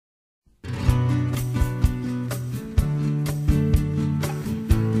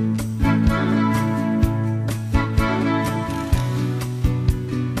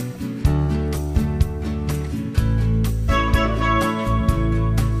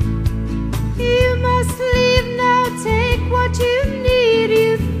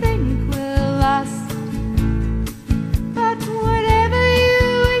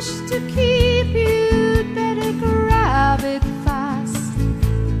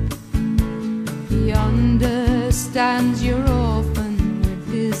stands your orphan with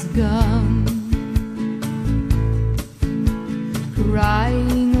his gun,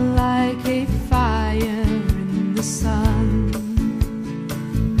 crying like a fire in the sun.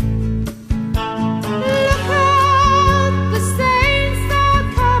 Look out, the saints are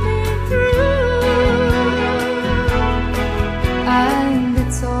coming through, and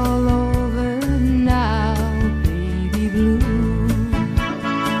it's all over now, baby blue.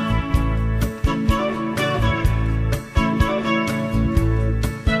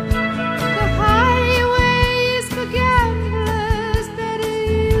 The highway is for gamblers, better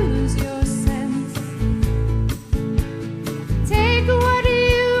use your sense. Take what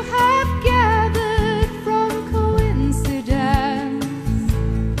you have gathered from coincidence.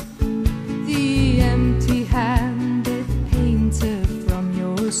 The empty-handed painter from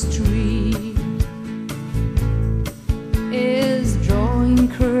your street is drawing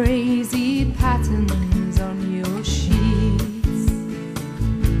crazy patterns on your sheets.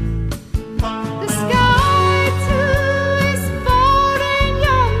 The sky too is falling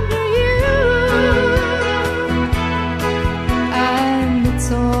under you, and it's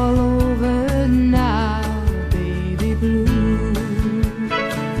all over now, baby blue.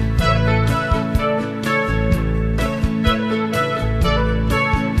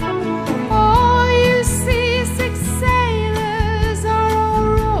 All you seasick sailors are all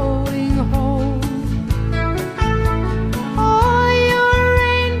rowing home. All your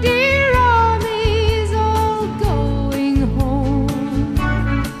reindeer armies all going home.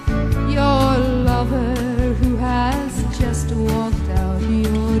 Your lover who has just walked out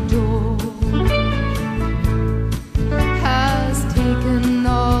your door has taken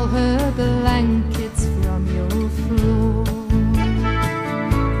all her blankets from your floor.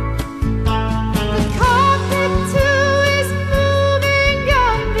 The carpet too is moving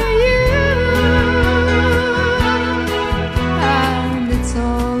under you, and it's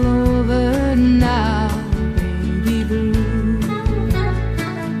all over now, baby blue.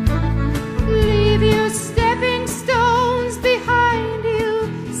 Leave your stepping stones behind you,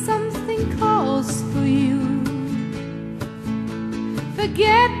 something calls for you.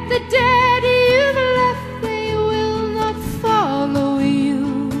 Forget the dead you've left, they will not follow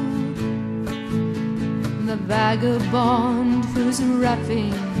you. The vagabond who's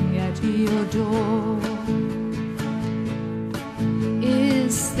rapping at your door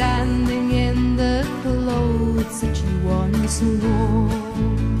is standing in the clothes that you once wore.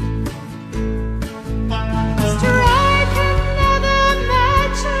 Strike another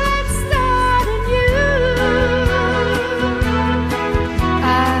match, let's start anew,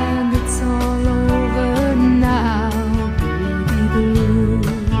 and it's all over now, baby blue.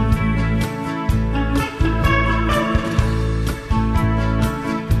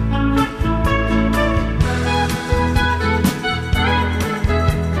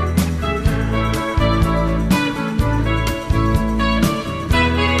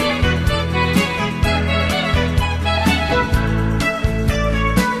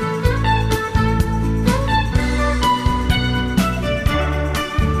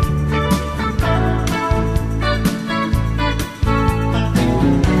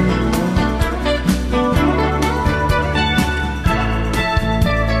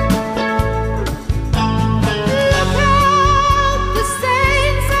 Look out, the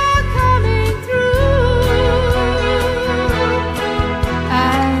saints are coming through,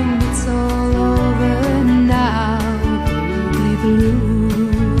 and it's all over now, baby blue.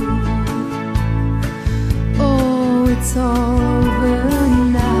 Oh, it's all over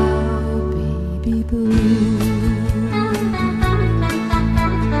now, baby blue.